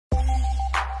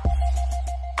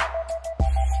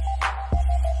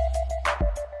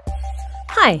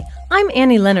Hi, I'm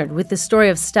Annie Leonard with The Story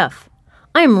of Stuff.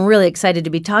 I am really excited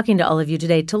to be talking to all of you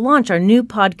today to launch our new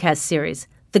podcast series,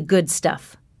 The Good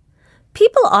Stuff.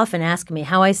 People often ask me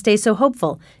how I stay so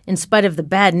hopeful in spite of the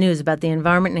bad news about the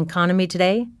environment and economy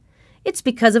today. It's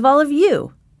because of all of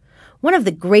you. One of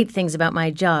the great things about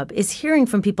my job is hearing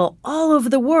from people all over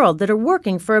the world that are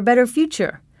working for a better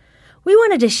future. We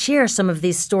wanted to share some of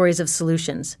these stories of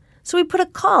solutions, so we put a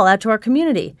call out to our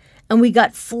community, and we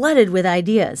got flooded with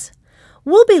ideas.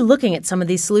 We'll be looking at some of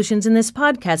these solutions in this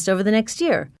podcast over the next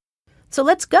year. So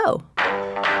let's go.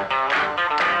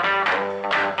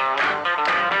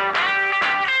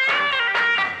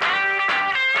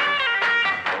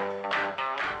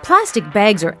 Plastic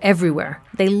bags are everywhere.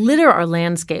 They litter our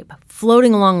landscape,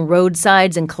 floating along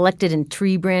roadsides and collected in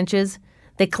tree branches.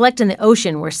 They collect in the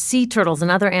ocean where sea turtles and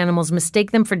other animals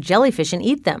mistake them for jellyfish and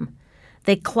eat them.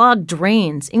 They clog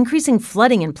drains, increasing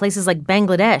flooding in places like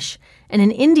Bangladesh. And in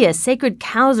India, sacred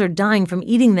cows are dying from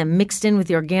eating them mixed in with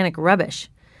the organic rubbish.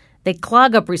 They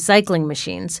clog up recycling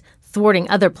machines, thwarting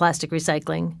other plastic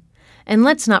recycling. And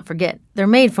let's not forget, they're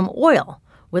made from oil,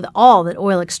 with all that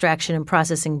oil extraction and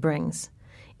processing brings.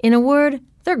 In a word,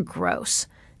 they're gross.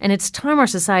 And it's time our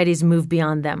societies move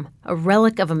beyond them, a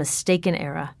relic of a mistaken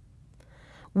era.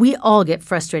 We all get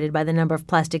frustrated by the number of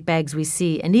plastic bags we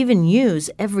see and even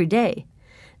use every day.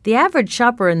 The average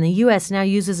shopper in the U.S. now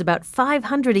uses about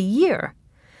 500 a year.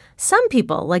 Some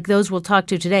people, like those we'll talk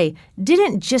to today,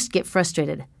 didn't just get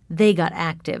frustrated. They got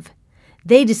active.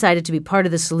 They decided to be part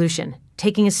of the solution,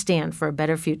 taking a stand for a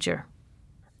better future.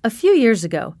 A few years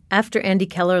ago, after Andy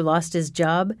Keller lost his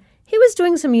job, he was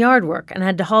doing some yard work and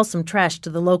had to haul some trash to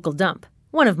the local dump,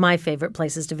 one of my favorite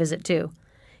places to visit too.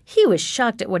 He was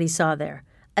shocked at what he saw there.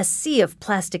 A sea of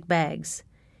plastic bags.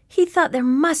 He thought there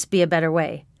must be a better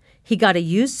way. He got a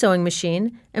used sewing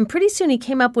machine, and pretty soon he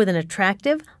came up with an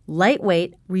attractive,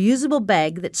 lightweight, reusable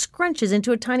bag that scrunches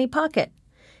into a tiny pocket.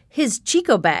 His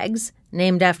Chico bags,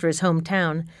 named after his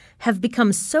hometown, have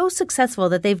become so successful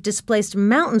that they've displaced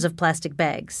mountains of plastic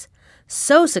bags.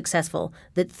 So successful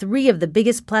that 3 of the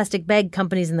biggest plastic bag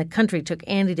companies in the country took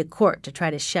Andy to court to try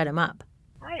to shut him up.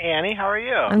 Hi, Annie. How are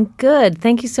you? I'm good.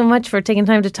 Thank you so much for taking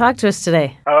time to talk to us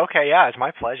today. Oh, okay. Yeah, it's my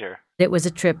pleasure. It was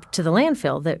a trip to the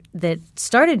landfill that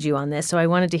started you on this, so I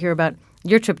wanted to hear about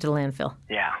your trip to the landfill.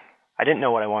 Yeah. I didn't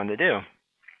know what I wanted to do.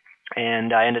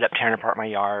 And I ended up tearing apart my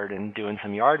yard and doing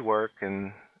some yard work,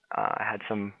 and I had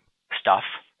some stuff,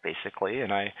 basically,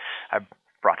 and I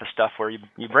brought the stuff where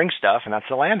you bring stuff, and that's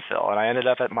the landfill. And I ended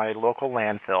up at my local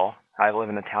landfill. I live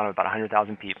in a town of about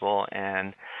 100,000 people,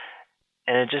 and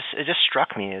it just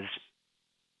struck me as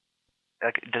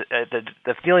like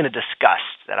the feeling of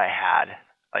disgust that I had.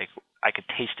 Like I could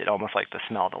taste it, almost like the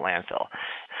smell of the landfill.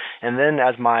 And then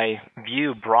as my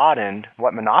view broadened,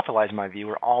 what monopolized my view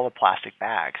were all the plastic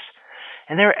bags.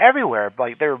 And they were everywhere.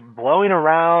 Like they were blowing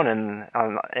around, and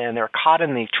they were caught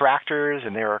in the tractors,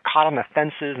 and they were caught on the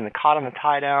fences, and they caught on the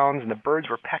tie downs, and the birds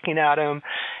were pecking at them.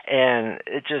 And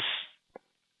it just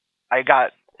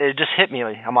hit me.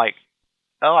 I'm like,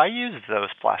 oh, I used those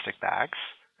plastic bags.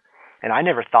 And I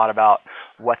never thought about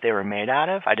what they were made out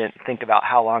of. I didn't think about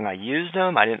how long I used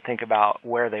them. I didn't think about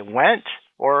where they went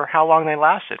or how long they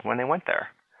lasted when they went there.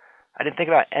 I didn't think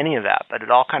about any of that, but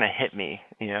it all kind of hit me,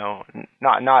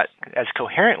 not as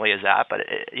coherently as that, but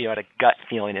it had a gut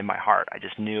feeling in my heart. I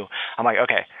just knew. I'm like,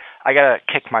 okay, I got to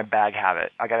kick my bag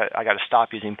habit. I got to stop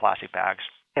using plastic bags.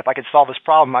 If I could solve this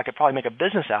problem, I could probably make a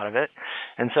business out of it.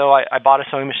 And so I bought a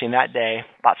sewing machine that day,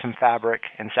 bought some fabric,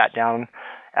 and sat down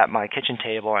at my kitchen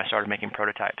table, and I started making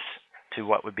prototypes to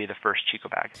what would be the first Chico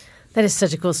bag. That is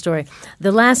such a cool story.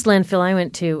 The last landfill I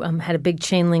went to had a big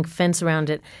chain link fence around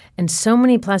it, and so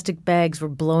many plastic bags were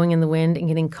blowing in the wind and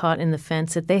getting caught in the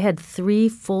fence that they had 3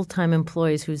 full-time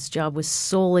employees whose job was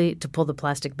solely to pull the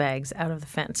plastic bags out of the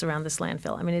fence around this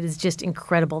landfill. I mean, it is just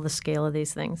incredible, the scale of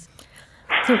these things.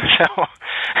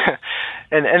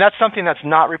 And that's something that's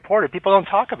not reported. People don't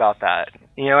talk about that,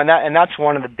 and that's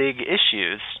one of the big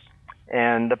issues.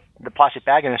 And the plastic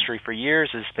bag industry for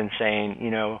years has been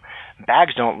saying,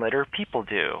 bags don't litter, people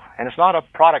do. And it's not a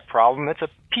product problem, it's a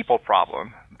people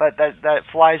problem. But that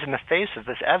flies in the face of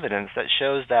this evidence that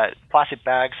shows that plastic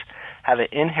bags have an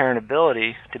inherent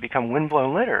ability to become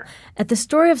windblown litter. At the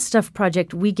Story of Stuff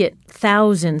Project, we get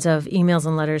thousands of emails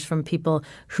and letters from people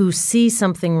who see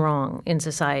something wrong in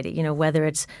society, whether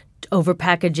it's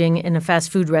overpackaging in a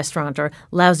fast food restaurant or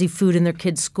lousy food in their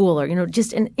kids' school or,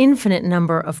 just an infinite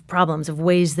number of problems, of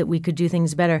ways that we could do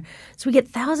things better. So we get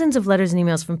thousands of letters and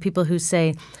emails from people who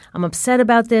say, I'm upset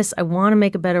about this, I want to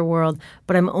make a better world,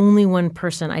 but I'm only one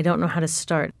person, I don't know how to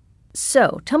start.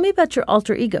 So tell me about your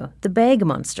alter ego, the bag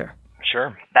monster.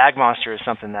 Sure. Bag monster is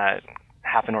something that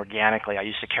happened organically. I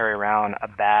used to carry around a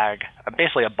bag,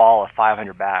 basically a ball of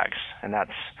 500 bags, and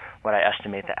that's what I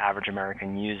estimate the average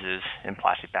American uses in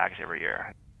plastic bags every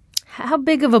year. How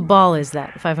big of a ball is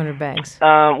that, 500 bags?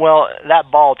 Well, that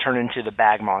ball turned into the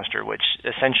bag monster, which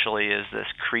essentially is this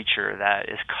creature that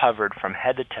is covered from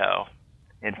head to toe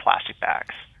in plastic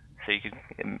bags. So you could,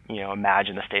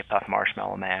 imagine the Stay Puft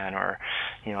Marshmallow Man, or,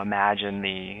 imagine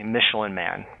the Michelin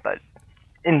Man, but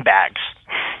in bags.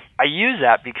 I use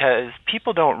that because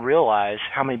people don't realize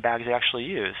how many bags they actually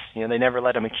use. They never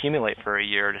let them accumulate for a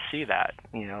year to see that.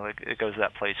 It goes to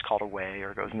that place called away,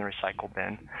 or it goes in the recycle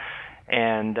bin.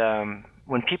 And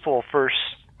when people first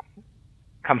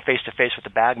come face to face with the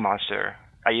bag monster,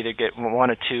 I either get one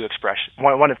of two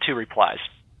replies.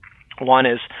 One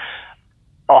is,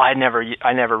 "Oh, I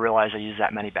never realized I used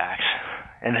that many bags."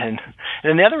 And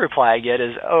then the other reply I get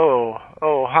is, "Oh,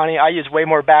 honey, I use way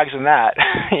more bags than that."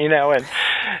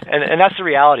 And that's the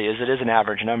reality, is it is an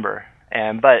average number.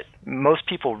 But most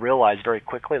people realize very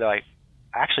quickly that I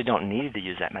actually don't need to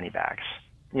use that many bags.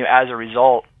 As a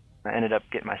result, I ended up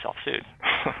getting myself sued.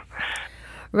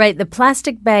 Right. The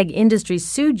plastic bag industry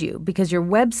sued you because your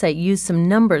website used some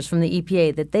numbers from the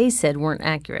EPA that they said weren't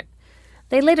accurate.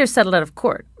 They later settled out of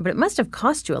court, but it must have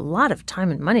cost you a lot of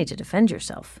time and money to defend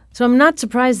yourself. So I'm not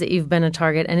surprised that you've been a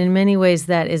target, and in many ways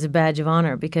that is a badge of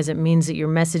honor because it means that your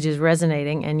message is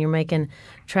resonating and you're making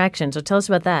traction. So tell us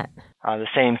about that. The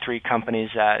same three companies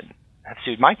that have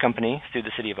sued my company sued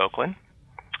the city of Oakland.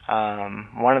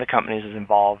 One of the companies is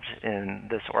involved in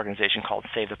this organization called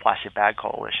Save the Plastic Bag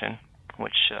Coalition,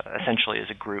 which essentially is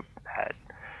a group that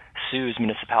sues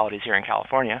municipalities here in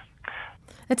California.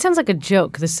 It sounds like a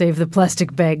joke, the Save the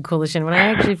Plastic Bag Coalition. When I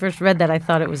actually first read that, I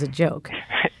thought it was a joke.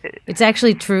 It's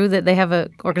actually true that they have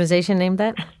an organization named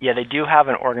that? Yeah, they do have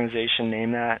an organization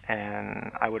named that,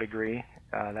 and I would agree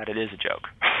that it is a joke.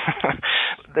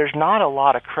 There's not a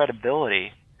lot of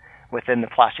credibility within the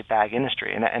plastic bag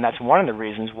industry, and that's one of the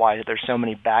reasons why there's so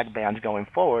many bag bans going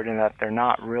forward, and that they're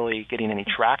not really getting any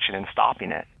traction in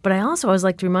stopping it. But I also always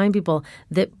like to remind people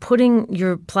that putting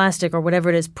your plastic or whatever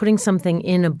it is, putting something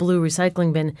in a blue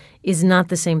recycling bin is not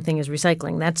the same thing as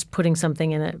recycling. That's putting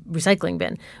something in a recycling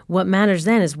bin. What matters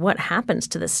then is what happens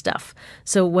to this stuff.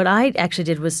 So what I actually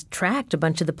did was tracked a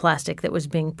bunch of the plastic that was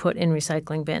being put in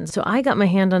recycling bins. So I got my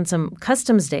hand on some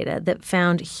customs data that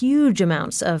found huge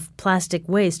amounts of plastic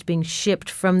waste being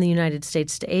shipped from the United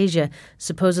States to Asia,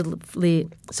 supposedly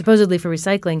for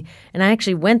recycling. And I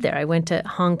actually went there. I went to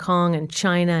Hong Kong and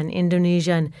China and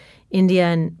Indonesia and India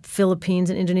and Philippines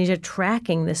and Indonesia,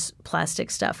 tracking this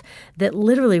plastic stuff that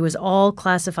literally was all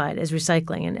classified as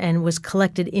recycling and was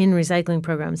collected in recycling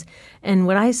programs. And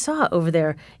what I saw over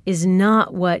there is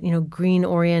not what,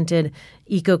 green-oriented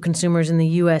eco-consumers in the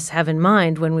U.S. have in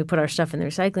mind when we put our stuff in the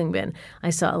recycling bin. I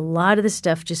saw a lot of the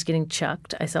stuff just getting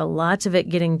chucked. I saw lots of it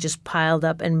getting just piled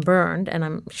up and burned, and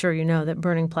I'm sure you know that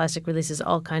burning plastic releases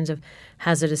all kinds of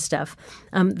hazardous stuff.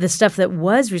 The stuff that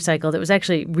was recycled, it was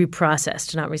actually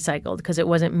reprocessed, not recycled, because it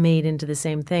wasn't made into the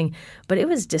same thing. But it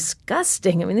was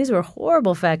disgusting. I mean, these were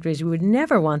horrible factories. We would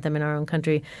never want them in our own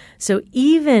country. So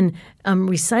even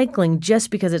recycling,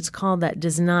 just because it's called that,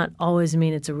 does not always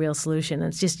mean it's a real solution.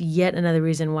 It's just yet another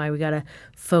reason why we got to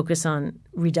focus on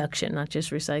reduction, not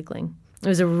just recycling. It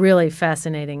was a really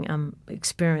fascinating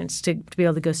experience to be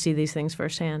able to go see these things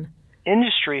firsthand.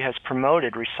 Industry has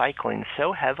promoted recycling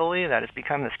so heavily that it's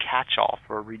become this catch-all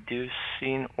for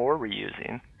reducing or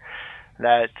reusing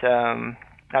that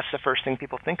that's the first thing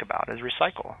people think about is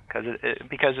recycle,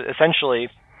 because essentially,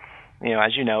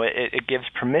 as you know, it gives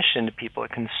permission to people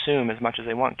to consume as much as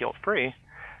they want guilt-free,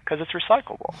 because it's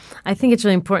recyclable. I think it's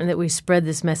really important that we spread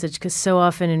this message, because so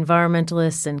often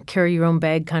environmentalists and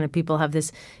carry-your-own-bag kind of people have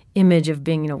this image of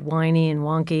being, whiny and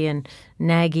wonky and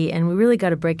naggy, and we really got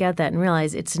to break out that and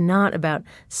realize it's not about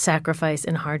sacrifice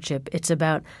and hardship. It's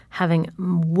about having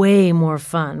way more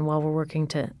fun while we're working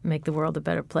to make the world a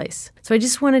better place. So I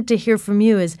just wanted to hear from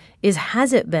you is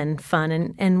has it been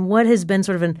fun, and what has been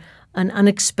sort of an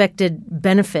unexpected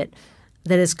benefit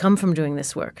that has come from doing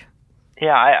this work?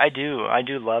 Yeah, I do. I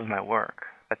do love my work.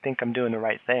 I think I'm doing the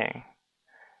right thing.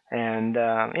 And,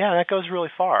 that goes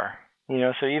really far.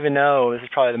 So even though this is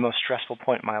probably the most stressful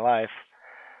point in my life,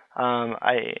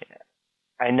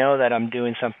 I know that I'm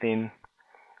doing something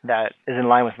that is in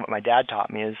line with what my dad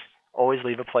taught me, is always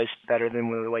leave a place better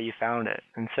than the way you found it.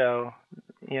 And so,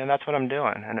 that's what I'm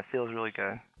doing, and it feels really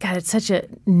good. God, it's such a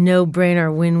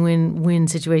no-brainer win-win-win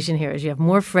situation here. As you have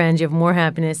more friends, you have more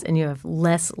happiness, and you have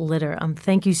less litter.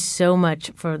 Thank you so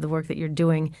much for the work that you're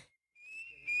doing.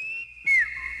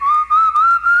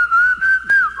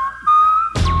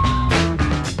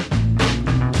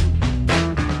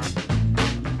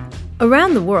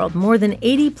 Around the world, more than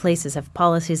 80 places have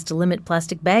policies to limit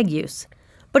plastic bag use.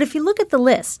 But if you look at the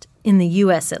list, in the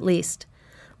U.S. at least,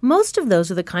 most of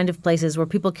those are the kind of places where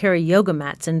people carry yoga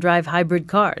mats and drive hybrid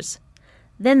cars.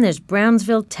 Then there's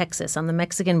Brownsville, Texas, on the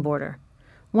Mexican border,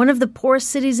 one of the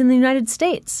poorest cities in the United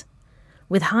States.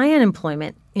 With high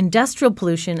unemployment, industrial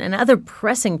pollution, and other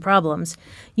pressing problems,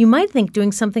 you might think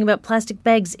doing something about plastic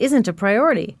bags isn't a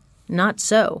priority. Not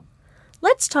so.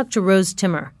 Let's talk to Rose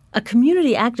Timmer, a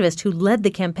community activist who led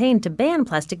the campaign to ban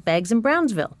plastic bags in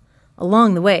Brownsville.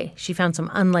 Along the way, she found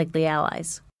some unlikely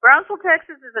allies. Brownsville,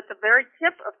 Texas is at the very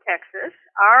tip of Texas.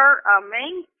 Our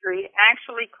main street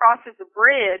actually crosses a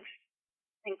bridge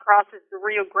and crosses the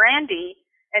Rio Grande,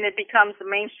 and it becomes the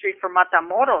main street for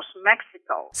Matamoros,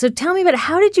 Mexico. So tell me about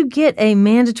how did you get a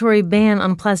mandatory ban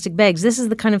on plastic bags? This is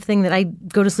the kind of thing that I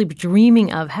go to sleep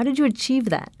dreaming of. How did you achieve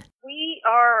that? We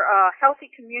are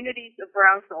Healthy Communities of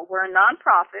Brownsville. We're a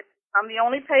nonprofit. I'm the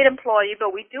only paid employee,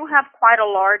 but we do have quite a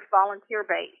large volunteer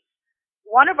base.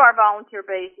 One of our volunteer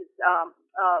bases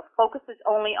focuses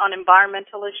only on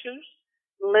environmental issues,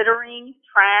 littering,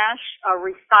 trash,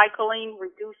 recycling,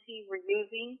 reducing,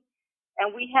 reusing.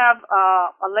 And we have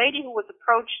a lady who was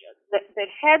approached that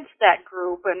heads that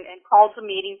group and calls the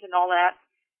meetings and all that.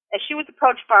 And she was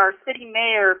approached by our city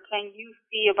mayor, can you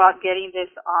see about getting this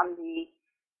on the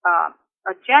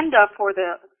agenda for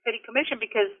the city commission,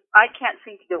 because I can't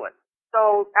seem to do it.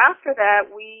 So after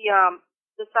that, we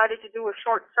decided to do a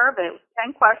short survey. It was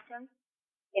 10 questions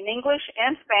in English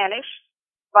and Spanish.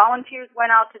 Volunteers went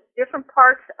out to different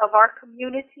parts of our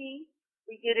community.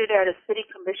 We did it at a city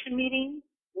commission meeting.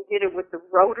 We did it with the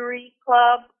Rotary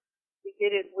Club. We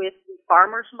did it with the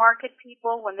farmers market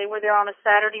people when they were there on a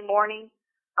Saturday morning.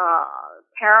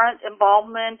 Parent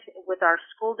involvement with our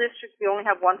school district. We only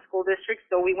have one school district,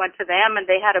 so we went to them, and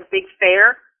they had a big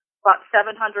fair, about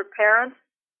 700 parents.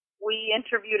 We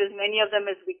interviewed as many of them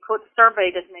as we could,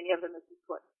 surveyed as many of them as we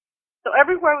could. So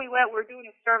everywhere we went, we were doing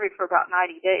a survey for about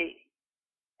 90 days.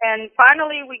 And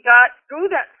finally, we got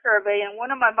through that survey, and one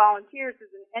of my volunteers,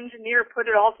 as an engineer, put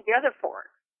it all together for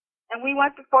us. And we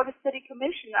went before the city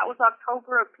commission. That was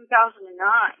October of 2009.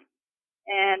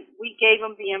 And we gave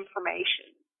them the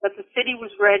information that the city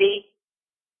was ready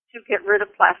to get rid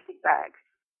of plastic bags.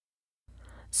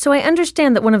 So I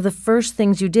understand that one of the first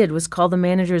things you did was call the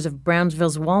managers of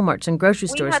Brownsville's Walmarts and grocery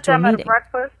stores to a meeting. We had them at a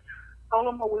breakfast, told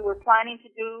them what we were planning to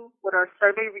do, what our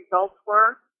survey results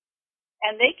were,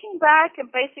 and they came back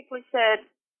and basically said,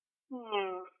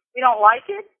 we don't like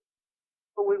it,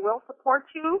 but we will support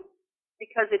you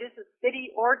because it is a city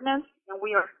ordinance and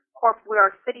we are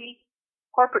city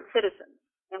corporate citizens,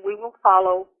 and we will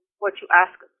follow what you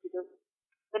ask us to do.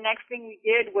 The next thing we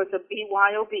did was a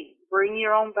BYOB, bring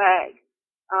your own bag.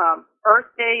 Earth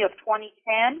Day of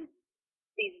 2010,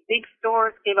 these big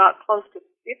stores gave out close to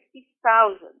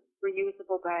 50,000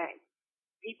 reusable bags.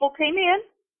 People came in.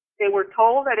 They were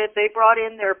told that if they brought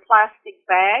in their plastic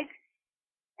bags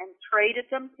and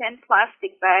traded them 10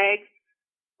 plastic bags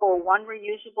for one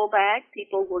reusable bag,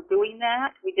 people were doing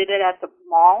that. We did it at the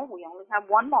mall. We only have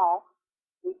one mall.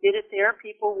 We did it there.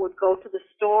 People would go to the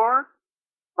store,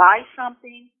 buy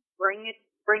something, bring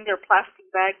their plastic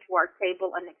bag to our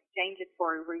table and exchange it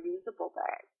for a reusable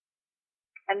bag.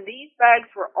 And these bags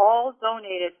were all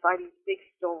donated by these big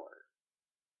stores.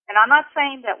 And I'm not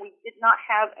saying that we did not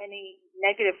have any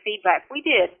negative feedback. We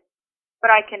did, but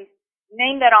I can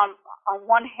name that on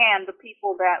one hand the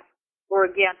people that were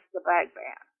against the bag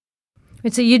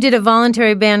ban. So you did a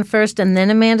voluntary ban first and then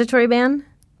a mandatory ban?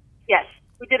 Yes.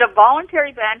 We did a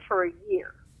voluntary ban for a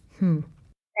year.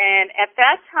 And at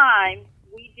that time,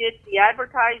 we did the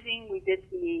advertising, we did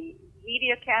the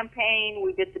media campaign,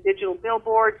 we did the digital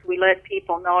billboards, we let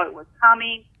people know it was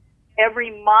coming. Every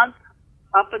month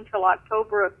up until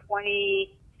October of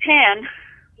 2010,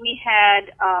 we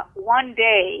had one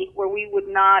day where we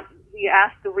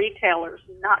asked the retailers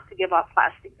not to give out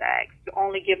plastic bags, to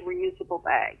only give reusable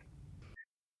bags.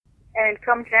 And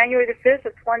come January the 5th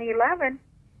of 2011,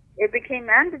 it became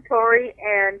mandatory,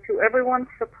 and to everyone's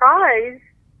surprise,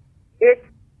 it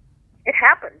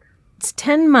happened. It's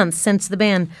 10 months since the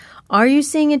ban. Are you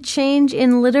seeing a change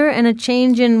in litter and a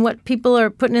change in what people are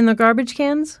putting in their garbage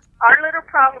cans? Our litter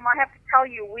problem, I have to tell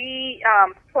you, we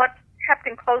kept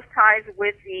in close ties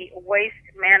with the waste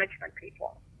management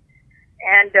people.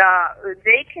 And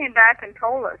they came back and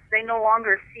told us they no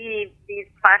longer see these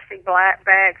plastic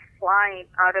bags flying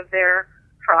out of their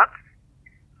trucks.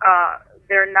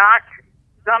 They're not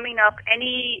gumming up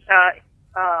any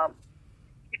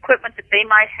equipment that they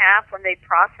might have when they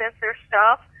process their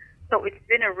stuff. So it's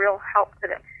been a real help to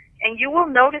them. And you will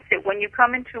notice it when you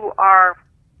come into our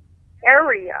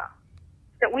area.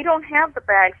 that we don't have the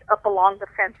bags up along the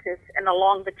fences and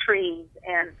along the trees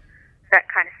and that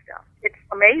kind of stuff. It's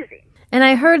amazing. And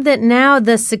I heard that now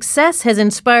the success has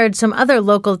inspired some other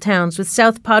local towns with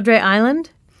South Padre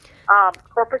Island.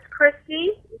 Corpus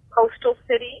Christi, Coastal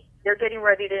City, they're getting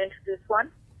ready to introduce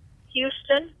one.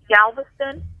 Houston,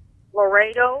 Galveston,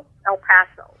 Laredo, El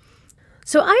Paso.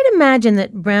 So I'd imagine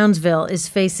that Brownsville is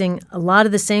facing a lot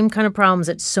of the same kind of problems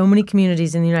that so many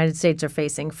communities in the United States are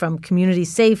facing, from community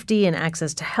safety and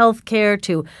access to health care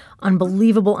to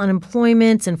unbelievable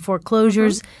unemployments and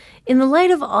foreclosures. In the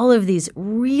light of all of these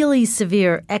really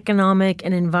severe economic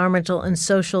and environmental and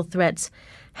social threats,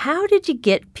 how did you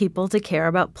get people to care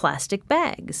about plastic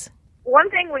bags? One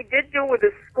thing we did do with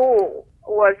the school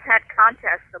was had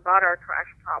contests about our trash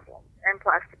problems and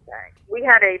plastic bags. We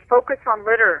had a Focus on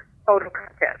Litter photo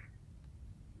contest.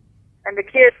 And the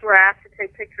kids were asked to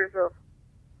take pictures of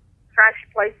trashy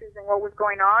places and what was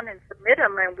going on and submit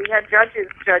them, and we had judges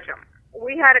judge them.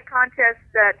 We had a contest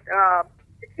that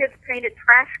the kids painted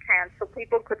trash cans so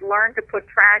people could learn to put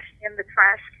trash in the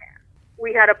trash can.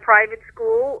 We had a private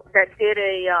school that did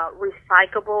a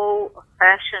recyclable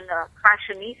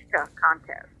fashionista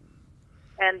contest.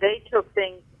 And they took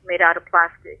things made out of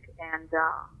plastic and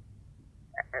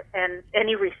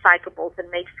any recyclables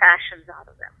and made fashions out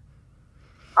of them.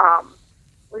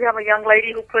 We have a young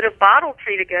lady who put a bottle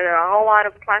tree together, all out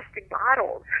of plastic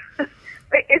bottles.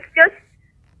 It's just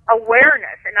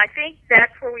awareness, and I think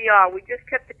that's where we are. We just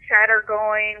kept the chatter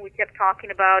going. We kept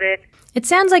talking about it. It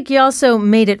sounds like you also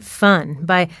made it fun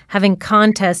by having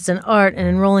contests and art and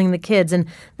enrolling the kids, and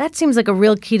that seems like a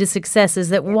real key to success, is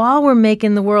that while we're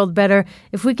making the world better,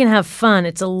 if we can have fun,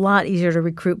 it's a lot easier to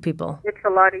recruit people. It's a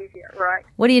lot easier, right.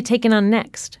 What are you taking on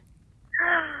next?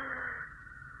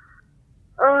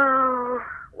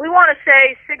 We want to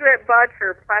say cigarette butts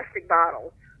or plastic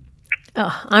bottles.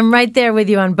 Oh, I'm right there with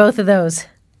you on both of those.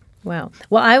 Wow.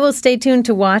 Well, I will stay tuned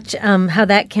to watch how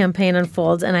that campaign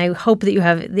unfolds, and I hope that you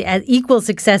have the equal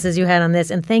success as you had on this.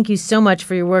 And thank you so much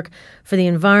for your work for the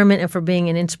environment and for being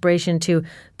an inspiration to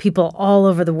people all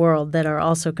over the world that are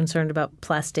also concerned about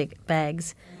plastic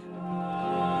bags.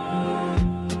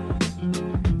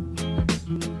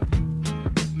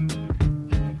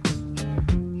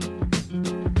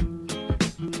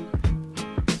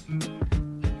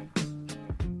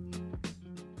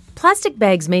 Plastic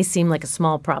bags may seem like a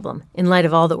small problem in light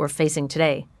of all that we're facing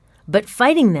today, but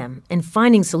fighting them and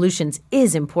finding solutions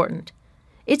is important.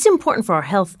 It's important for our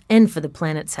health and for the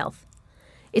planet's health.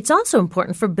 It's also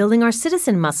important for building our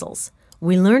citizen muscles.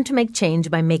 We learn to make change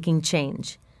by making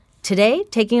change. Today,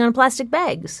 taking on plastic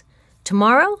bags.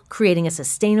 Tomorrow, creating a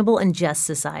sustainable and just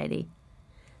society.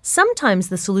 Sometimes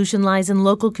the solution lies in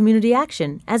local community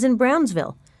action, as in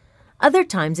Brownsville. Other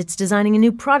times it's designing a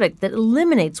new product that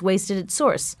eliminates waste at its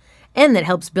source and that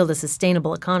helps build a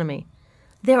sustainable economy.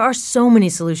 There are so many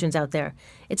solutions out there.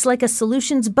 It's like a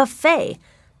solutions buffet.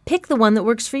 Pick the one that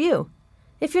works for you.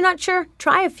 If you're not sure,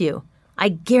 try a few. I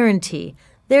guarantee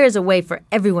there is a way for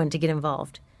everyone to get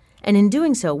involved. And in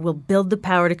doing so, we'll build the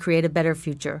power to create a better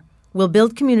future. We'll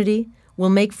build community, we'll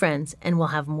make friends, and we'll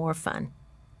have more fun.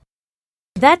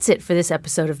 That's it for this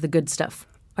episode of The Good Stuff.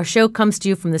 Our show comes to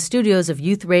you from the studios of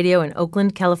Youth Radio in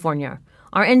Oakland, California.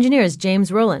 Our engineer is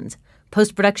James Rowlands.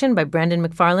 Post-production by Brandon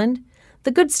McFarland.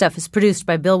 The Good Stuff is produced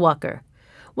by Bill Walker.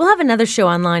 We'll have another show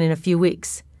online in a few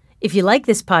weeks. If you like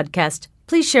this podcast,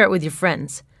 please share it with your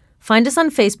friends. Find us on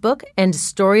Facebook and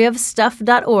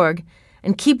storyofstuff.org,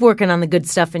 and keep working on the good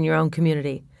stuff in your own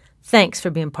community. Thanks for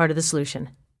being part of the solution.